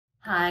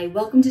Hi,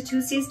 welcome to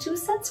Tuesday's 2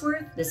 Cents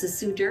Worth. This is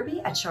Sue Derby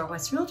at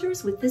Shorewest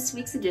Realtors with this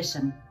week's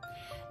edition.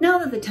 Now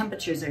that the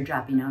temperatures are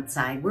dropping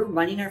outside, we're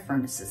running our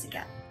furnaces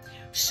again.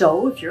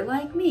 So if you're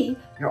like me,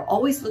 you're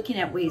always looking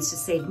at ways to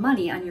save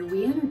money on your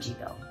energy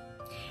bill.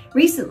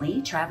 Recently,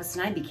 Travis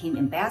and I became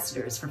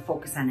ambassadors for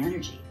Focus on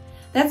Energy.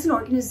 That's an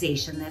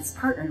organization that's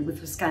partnered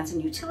with Wisconsin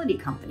utility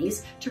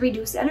companies to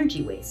reduce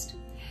energy waste.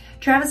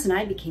 Travis and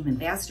I became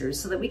ambassadors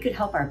so that we could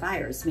help our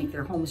buyers make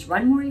their homes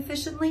run more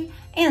efficiently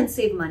and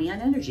save money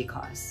on energy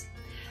costs.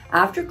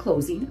 After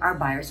closing, our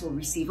buyers will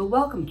receive a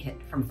welcome kit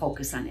from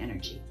Focus on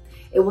Energy.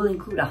 It will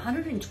include a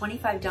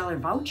 $125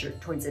 voucher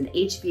towards an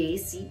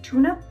HVAC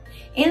tune-up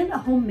and a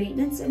home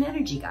maintenance and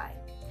energy guide.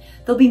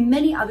 There'll be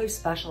many other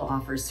special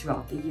offers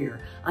throughout the year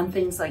on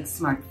things like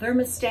smart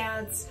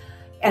thermostats,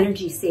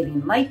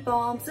 energy-saving light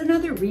bulbs, and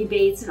other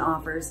rebates and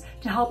offers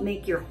to help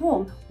make your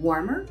home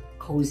warmer,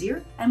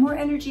 cozier, and more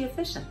energy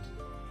efficient.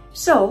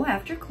 So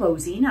after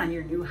closing on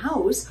your new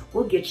house,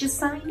 we'll get you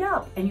signed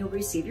up and you'll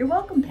receive your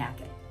welcome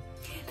packet.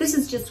 This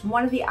is just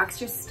one of the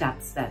extra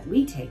steps that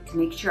we take to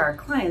make sure our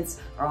clients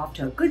are off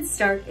to a good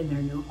start in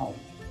their new home.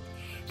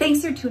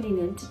 Thanks for tuning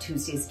in to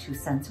Tuesday's 2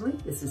 Cents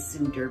Worth. This is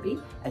Sue Derby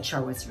at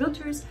Shorewest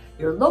Realtors,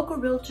 your local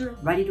realtor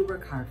ready to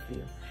work hard for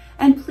you.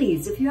 And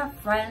please, if you have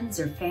friends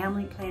or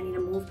family planning to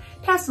move,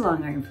 pass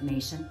along our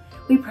information.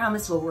 We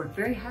promise we'll work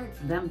very hard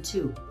for them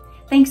too.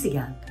 Thanks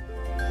again.